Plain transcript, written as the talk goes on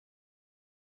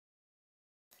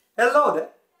Hello there.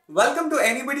 Welcome to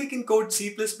Anybody Can Code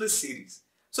C++ series.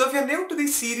 So if you're new to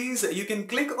this series, you can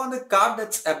click on the card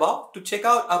that's above to check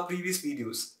out our previous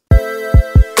videos.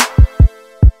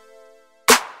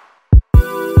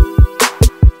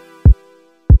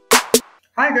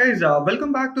 Hi guys,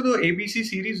 welcome back to the ABC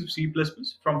series of C++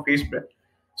 from Facebook.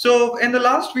 So in the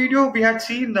last video, we had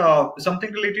seen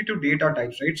something related to data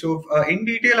types, right? So in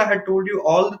detail, I had told you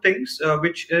all the things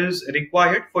which is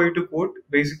required for you to code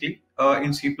basically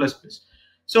in C++.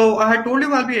 So I had told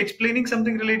you I'll be explaining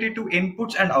something related to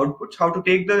inputs and outputs, how to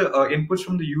take the inputs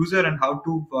from the user and how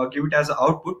to give it as an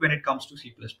output when it comes to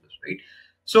C++, right?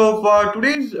 So for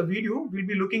today's video, we'll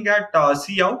be looking at cout,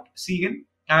 cin,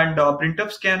 and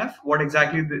printf, scanf, what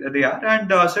exactly they are,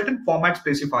 and certain format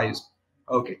specifiers.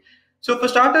 Okay. So for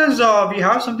starters, we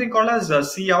have something called as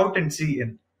cout and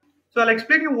cin. So I'll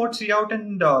explain you what cout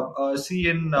and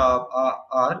cin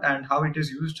are and how it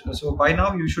is used. So by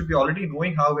now you should be already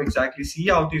knowing how exactly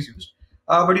cout is used,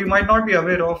 but you might not be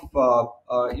aware of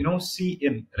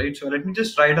cin, right? So let me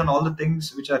just write down all the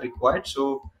things which are required.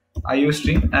 So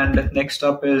iostream, and next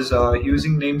up is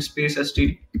using namespace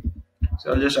std.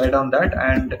 So I'll just write down that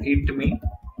and int me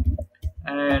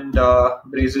and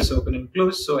braces open and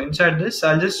close. So inside this,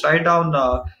 I'll just write down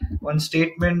one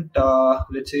statement,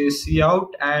 let's say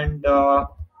cout and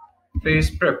phase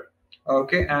prep,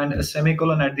 okay, and a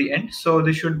semicolon at the end. So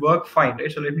this should work fine,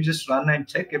 right? So let me just run and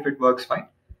check if it works fine.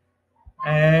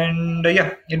 And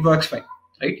yeah, it works fine,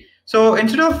 right? So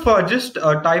instead of just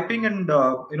typing and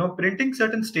printing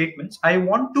certain statements, I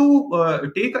want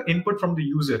to take an input from the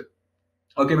user.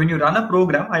 Okay, when you run a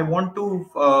program, I want to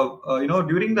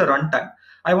during the runtime,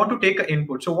 I want to take an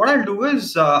input. So what I'll do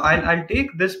is I'll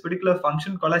take this particular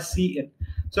function called as cin.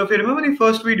 So if you remember the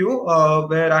first video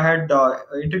where I had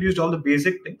introduced all the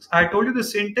basic things, I told you the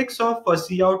syntax of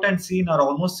cout and cin are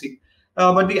almost same,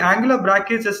 but the angular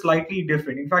brackets are slightly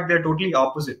different. In fact, they're totally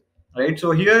opposite, right?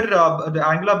 So here the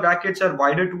angular brackets are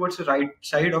wider towards the right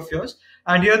side of yours,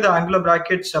 and here the angular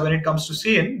brackets, when it comes to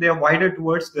cin, they are wider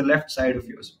towards the left side of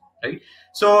yours, right?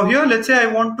 So here, let's say I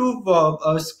want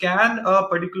to scan a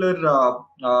particular,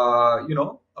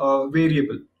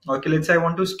 variable. Okay, let's say I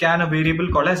want to scan a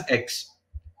variable called as x.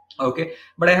 Okay,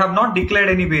 but I have not declared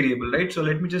any variable, right? So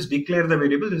let me just declare the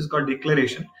variable. This is called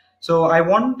declaration. So I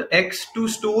want x to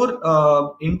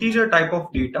store integer type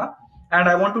of data, and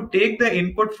I want to take the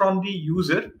input from the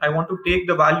user. I want to take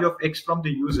the value of x from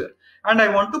the user, and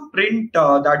I want to print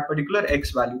that particular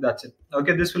x value. That's it.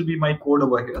 Okay, this will be my code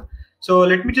over here. So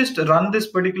let me just run this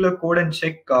particular code and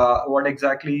check what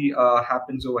exactly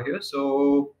happens over here.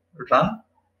 So run.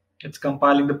 It's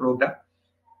compiling the program.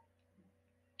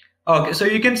 Okay, so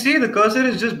you can see the cursor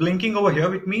is just blinking over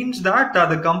here, which means that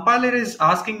the compiler is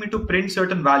asking me to print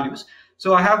certain values.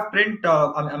 So I have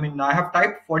I have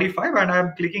typed 45 and I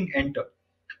am clicking enter.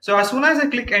 So as soon as I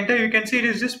click enter, you can see it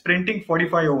is just printing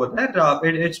 45 over there.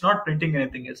 It's not printing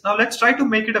anything else. Now let's try to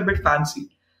make it a bit fancy.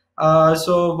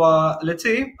 Let's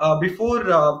say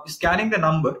before scanning the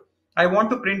number, I want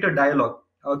to print a dialog.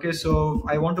 Okay, so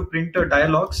I want to print a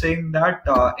dialog saying that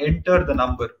enter the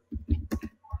number.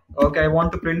 Okay, I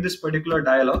want to print this particular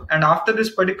dialog, and after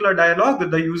this particular dialog,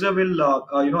 the user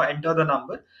will enter the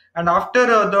number. And after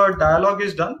the dialog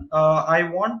is done, I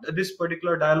want this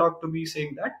particular dialog to be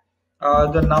saying that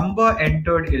the number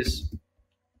entered is,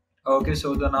 okay,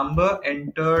 so the number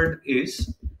entered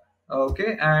is,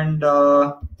 okay, and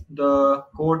the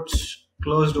quotes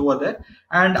closed over there.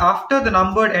 And after the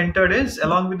number entered is,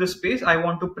 along with the space, I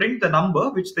want to print the number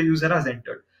which the user has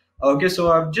entered. Okay,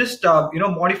 so I've just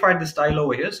modified the style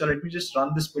over here. So let me just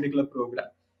run this particular program.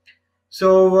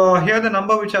 So here the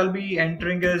number which I'll be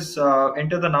entering is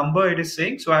enter the number it is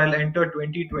saying. So I'll enter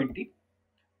 2020.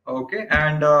 Okay,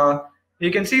 and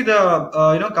you can see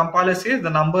the compiler says the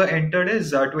number entered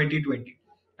is 2020,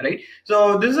 right?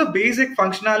 So this is a basic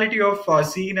functionality of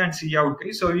cin and cout,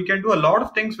 guys. So you can do a lot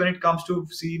of things when it comes to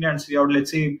cin and cout. Let's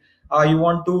say you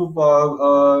want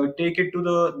to take it to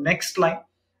the next line.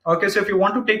 Okay, so if you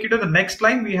want to take it to the next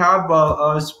line, we have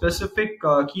a specific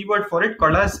keyword for it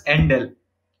called as endl.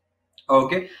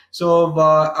 Okay, so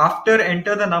after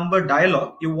enter the number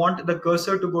dialog, you want the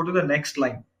cursor to go to the next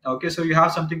line. Okay, so you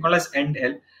have something called as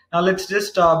endl. Now let's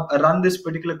just run this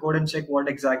particular code and check what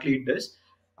exactly it does.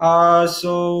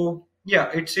 So yeah,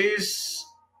 it says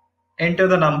enter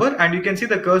the number, and you can see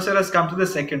the cursor has come to the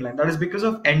second line. That is because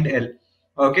of endl.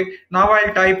 Okay, now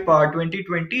I'll type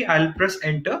 2020, I'll press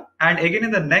enter, and again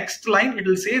in the next line it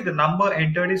will say the number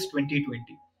entered is 2020,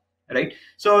 right?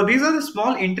 So these are the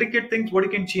small intricate things what you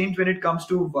can change when it comes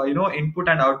to input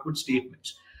and output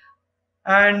statements.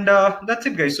 And that's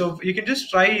it, guys. So you can just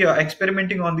try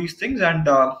experimenting on these things, and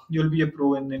you'll be a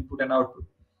pro in input and output.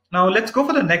 Now let's go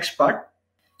for the next part.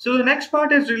 So the next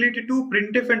part is related to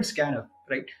printf and scanf,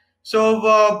 right?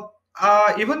 So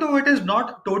even though it is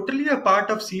not totally a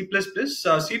part of C++, C++ is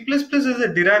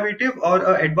a derivative or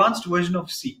an advanced version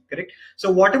of C, correct? So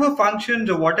whatever functions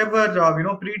or whatever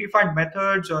predefined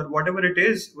methods or whatever it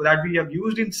is that we have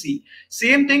used in C,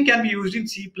 same thing can be used in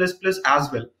C++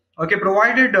 as well. Okay,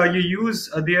 provided you use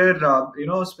their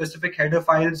specific header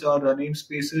files or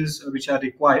namespaces which are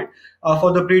required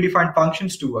for the predefined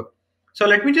functions to work. So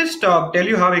let me just tell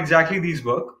you how exactly these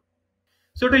work.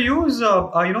 So to use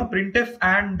printf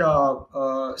and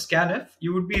scanf,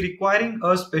 you would be requiring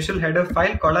a special header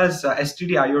file called as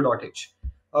stdio.h.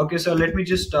 Okay, so let me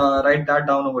just write that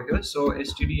down over here. So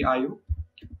stdio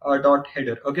dot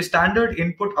header. Okay, standard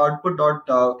input output dot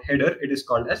header it is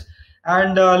called as.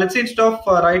 And let's say instead of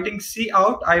writing C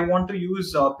out, I want to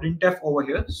use printf over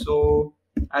here. So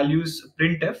I'll use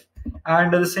printf,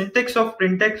 and the syntax of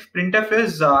printf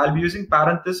is I'll be using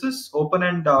parenthesis, open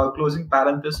and closing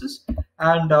parenthesis,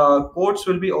 and quotes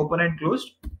will be open and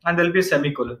closed, and there'll be a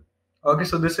semicolon. Okay,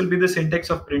 so this will be the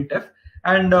syntax of printf.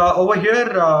 And over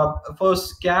here for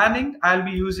scanning, I'll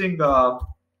be using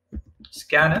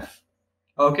scanf.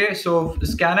 Okay, so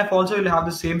scanf also will have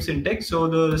the same syntax. So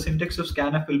the syntax of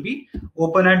scanf will be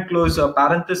open and close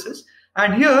parenthesis.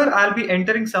 And here I'll be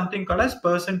entering something called as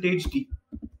 %d.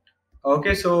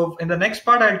 Okay, so in the next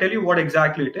part, I'll tell you what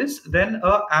exactly it is. Then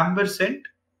ampersand,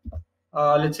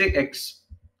 let's say x.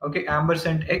 Okay,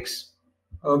 ampersand x.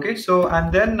 Okay, so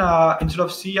and then instead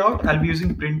of C out, I'll be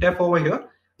using printf over here.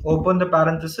 Open the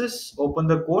parenthesis, open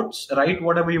the quotes, write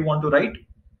whatever you want to write.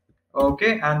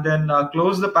 Okay, and then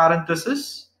close the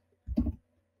parenthesis.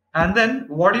 And then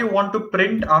what do you want to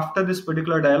print after this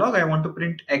particular dialog? I want to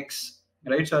print x,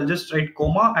 right? So I'll just write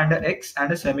comma and a x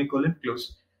and a semicolon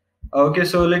close. Okay,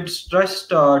 so let's just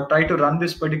try to run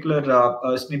this particular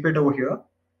snippet over here.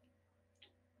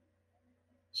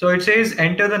 So it says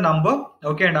enter the number.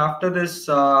 Okay, and after this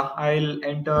I'll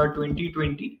enter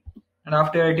 2020, and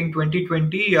after writing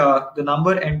 2020 the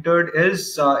number entered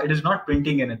is it is not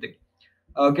printing anything.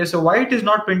 Okay, so why it is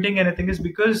not printing anything is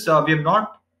because we have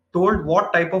not told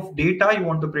what type of data you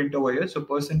want to print over here. So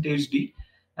 %d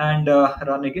and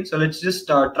run again. So let's just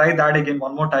try that again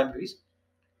one more time, please.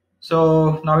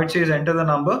 So now it says enter the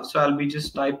number. So I'll be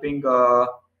just typing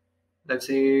let's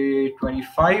say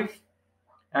 25,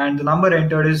 and the number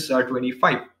entered is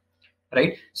 25.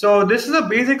 Right. So this is a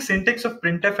basic syntax of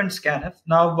printf and scanf.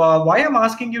 Now, why I'm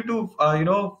asking you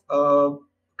to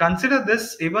consider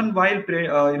this even while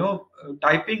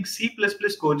typing C++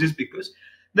 code is because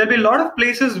there'll be a lot of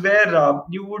places where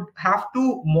you would have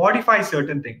to modify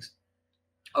certain things.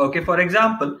 Okay, for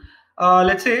example,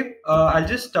 let's say I'll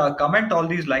just comment all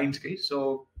these lines, guys.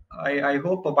 So I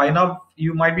hope by now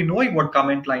you might be knowing what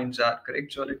comment lines are,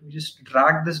 correct? So let me just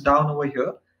drag this down over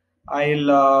here.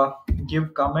 I'll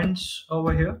give comments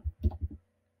over here.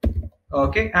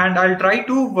 Okay, and I'll try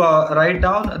to write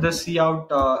down the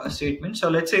cout statement. So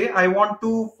let's say I want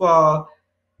to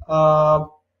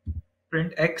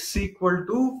print x equal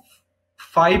to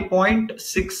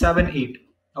 5.678.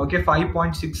 Okay,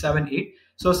 5.678.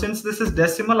 So since this is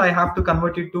decimal, I have to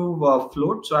convert it to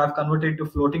float. So I've converted to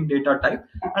floating data type,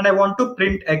 and I want to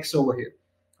print x over here.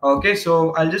 Okay,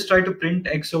 so I'll just try to print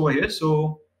x over here.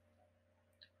 So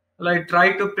I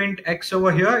try to print x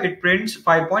over here, it prints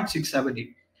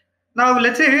 5.678. Now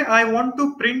let's say I want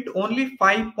to print only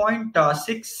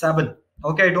 5.67.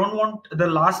 Okay, I don't want the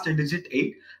last digit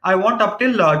 8. I want up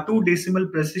till 2 decimal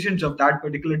precisions of that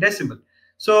particular decimal.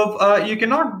 So you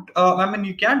cannot,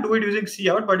 you can do it using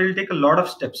cout, but it'll take a lot of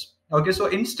steps. Okay, so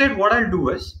instead what I'll do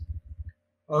is,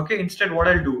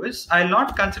 I'll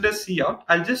not consider cout.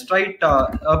 I'll just write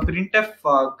a printf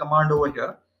command over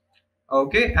here.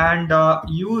 Okay, and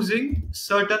using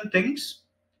certain things.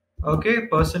 Okay,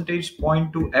 %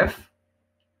 point to f.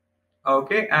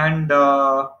 Okay, and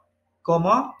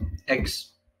comma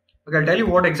x. Okay, I'll tell you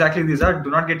what exactly these are. Do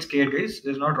not get scared, guys.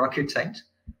 There's not rocket science.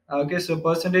 Okay, so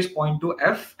 % point to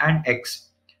f and x.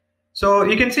 So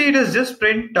you can see it has just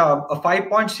print a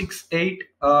 5.68.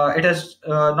 It has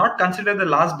not considered the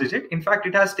last digit. In fact,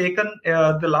 it has taken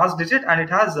the last digit and it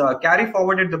has carry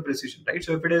forwarded the precision, right?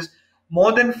 So if it is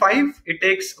more than 5, it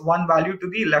takes one value to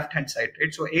the left hand side,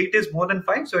 right? So 8 is more than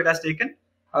 5, so it has taken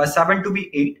 7 to be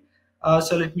 8.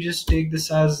 So let me just take this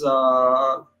as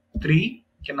 3.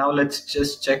 Okay, now let's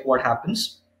just check what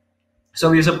happens. So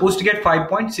we're supposed to get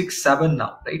 5.67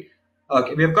 now, right?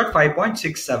 Okay, we have got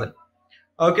 5.67.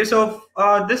 Okay, so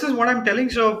this is what I'm telling.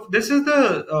 So this is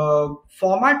the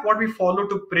format what we follow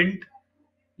to print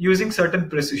using certain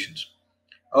precisions.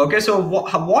 Okay, so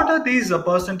what are these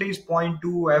percentage point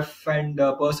two f and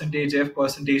percentage f,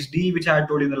 percentage d, which I had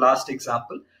told in the last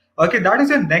example? Okay, that is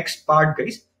the next part,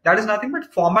 guys. That is nothing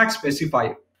but format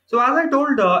specifier. So as I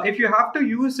told, if you have to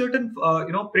use certain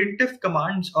printf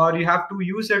commands, or you have to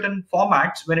use certain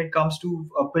formats when it comes to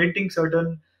printing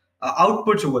certain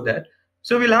outputs over there,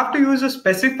 so we'll have to use a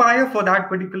specifier for that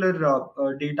particular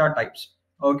data types.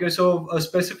 Okay, so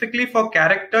specifically for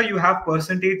character, you have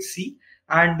percentage C,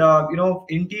 and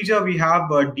integer we have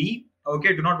D.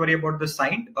 Okay, do not worry about the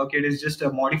sign. Okay, it is just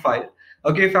a modifier.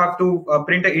 Okay, if you have to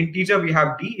print an integer, we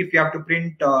have D. If you have to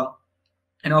print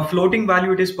floating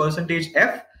value, it is percentage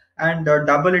F, and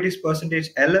double, it is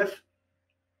percentage LF.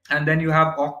 And then you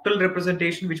have octal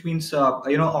representation, which means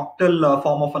octal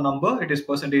form of a number, it is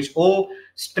percentage O.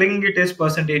 String, it is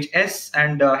percentage S,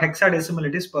 and hexadecimal,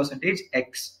 it is percentage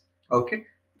X. Okay,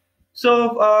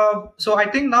 so I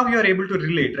think now you are able to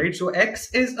relate, right? So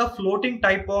X is a floating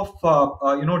type of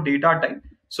data type.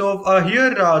 So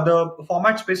here the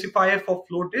format specifier for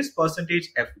float is percentage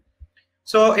F.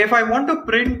 So if I want to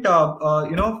print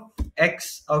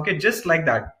X, okay, just like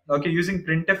that, okay, using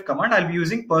printf command, I'll be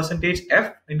using percentage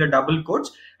F in the double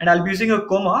quotes, and I'll be using a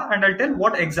comma, and I'll tell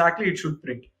what exactly it should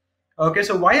print. Okay,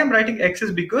 so why I'm writing X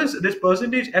is because this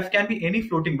percentage F can be any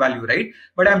floating value, right?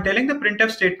 But I'm telling the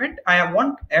printf statement I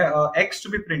want X to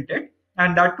be printed,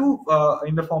 and that too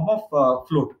in the form of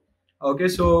float. Okay,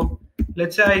 so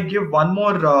let's say I give one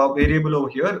more variable over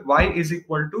here, y is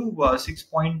equal to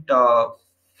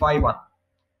 6.51.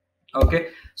 Okay,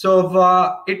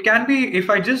 so it can be, if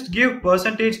I just give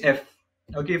percentage F,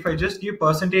 okay, if I just give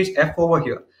percentage F over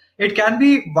here, it can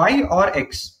be Y or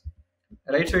X,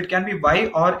 right? So it can be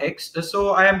Y or X.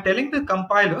 So I am telling the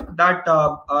compiler that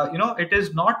it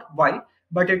is not Y,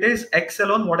 but it is X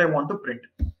alone what I want to print.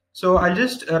 So I'll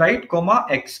just write comma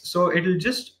X, so it will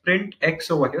just print X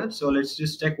over here. So let's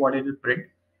just check what it will print.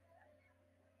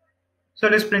 So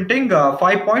it is printing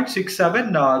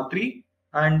 5.673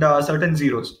 and certain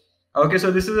zeros. Okay,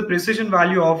 so this is the precision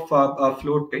value of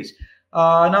float base.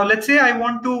 Now let's say I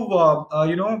want to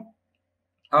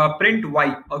print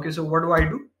Y. Okay, so what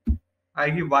do? I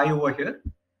give Y over here.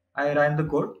 I run the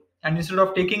code, and instead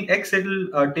of taking X, it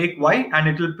will take Y, and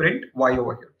it will print Y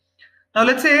over here. Now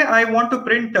let's say I want to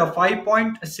print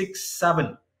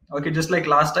 5.67. Okay, just like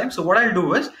last time. So what I'll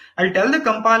do is I'll tell the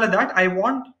compiler that I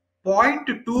want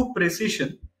 0.2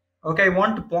 precision. Okay, I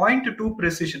want 0.2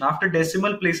 precision. After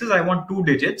decimal places, I want 2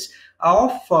 digits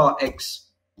of X.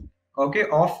 Okay,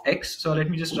 of X. So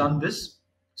let me just run this.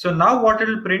 So now what it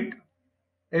will print?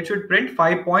 It should print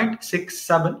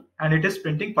 5.67, and it is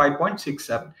printing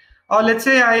 5.67. Or let's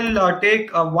say I'll take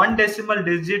one decimal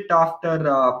digit after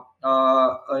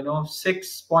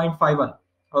 6.51.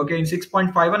 Okay, in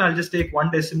 6.51, I'll just take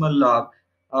one decimal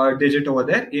digit over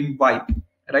there in Y,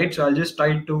 right? So I'll just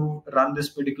try to run this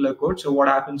particular code. So what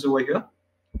happens over here?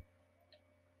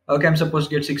 Okay, I'm supposed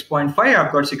to get 6.5.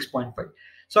 I've got 6.5.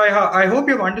 So I hope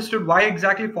you've understood why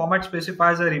exactly format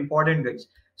specifiers are important, guys.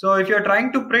 So if you're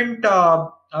trying to print an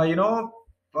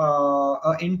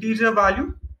integer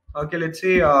value, okay, let's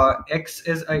say X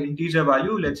is an integer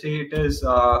value. Let's say it is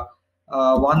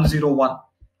 101.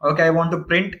 Okay, I want to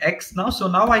print X now. So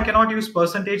now I cannot use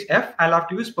percentage F. I'll have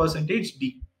to use percentage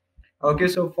D. Okay,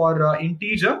 so for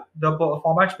integer, the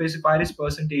format specifier is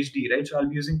percentage D, right? So I'll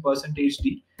be using percentage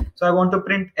D. So I want to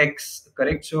print X,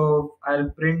 correct? So I'll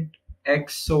print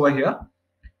X over here.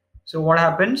 So what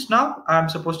happens now? I'm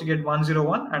supposed to get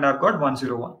 101, and I've got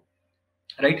 101,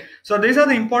 right? So these are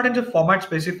the importance of format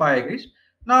specifier, guys.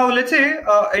 Now let's say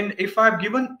if I've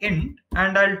given int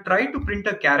and I'll try to print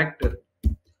a character.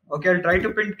 Okay, I'll try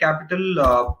to print capital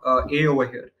A over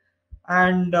here,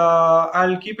 and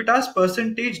I'll keep it as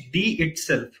percentage D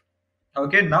itself.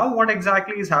 Okay, now what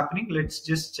exactly is happening? Let's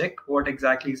just check what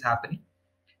exactly is happening.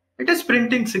 It is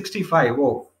printing 65.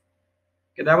 Whoa,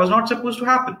 okay, that was not supposed to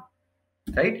happen,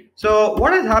 right? So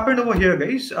what has happened over here,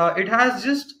 guys? It has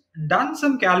just done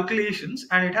some calculations,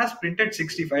 and it has printed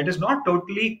 65. It is not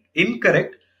totally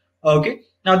incorrect. Okay,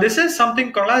 now this is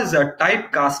something called as a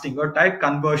type casting or type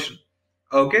conversion.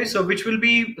 Okay, so which will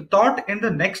be taught in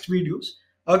the next videos.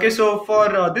 Okay, so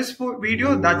for this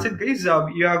video, that's it, guys.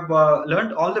 You have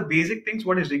learned all the basic things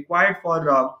what is required for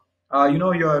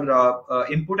your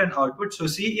input and output. So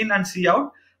C in and C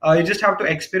out. You just have to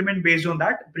experiment based on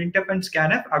that. Printf and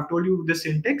scanf. I've told you the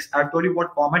syntax. I've told you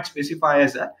what format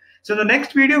specifiers are. So the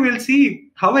next video, we'll see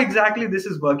how exactly this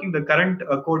is working. The current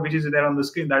code which is there on the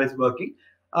screen, that is working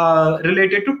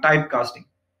related to typecasting,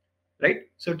 right?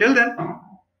 So till then,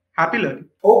 happy learning.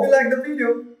 Hope you like the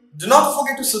video. Do not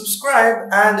forget to subscribe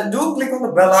and do click on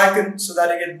the bell icon so that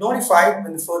you get notified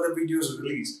when further videos are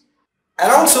released.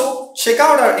 And also check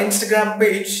out our Instagram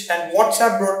page and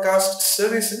WhatsApp broadcast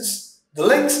services. The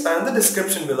links are in the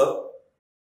description below.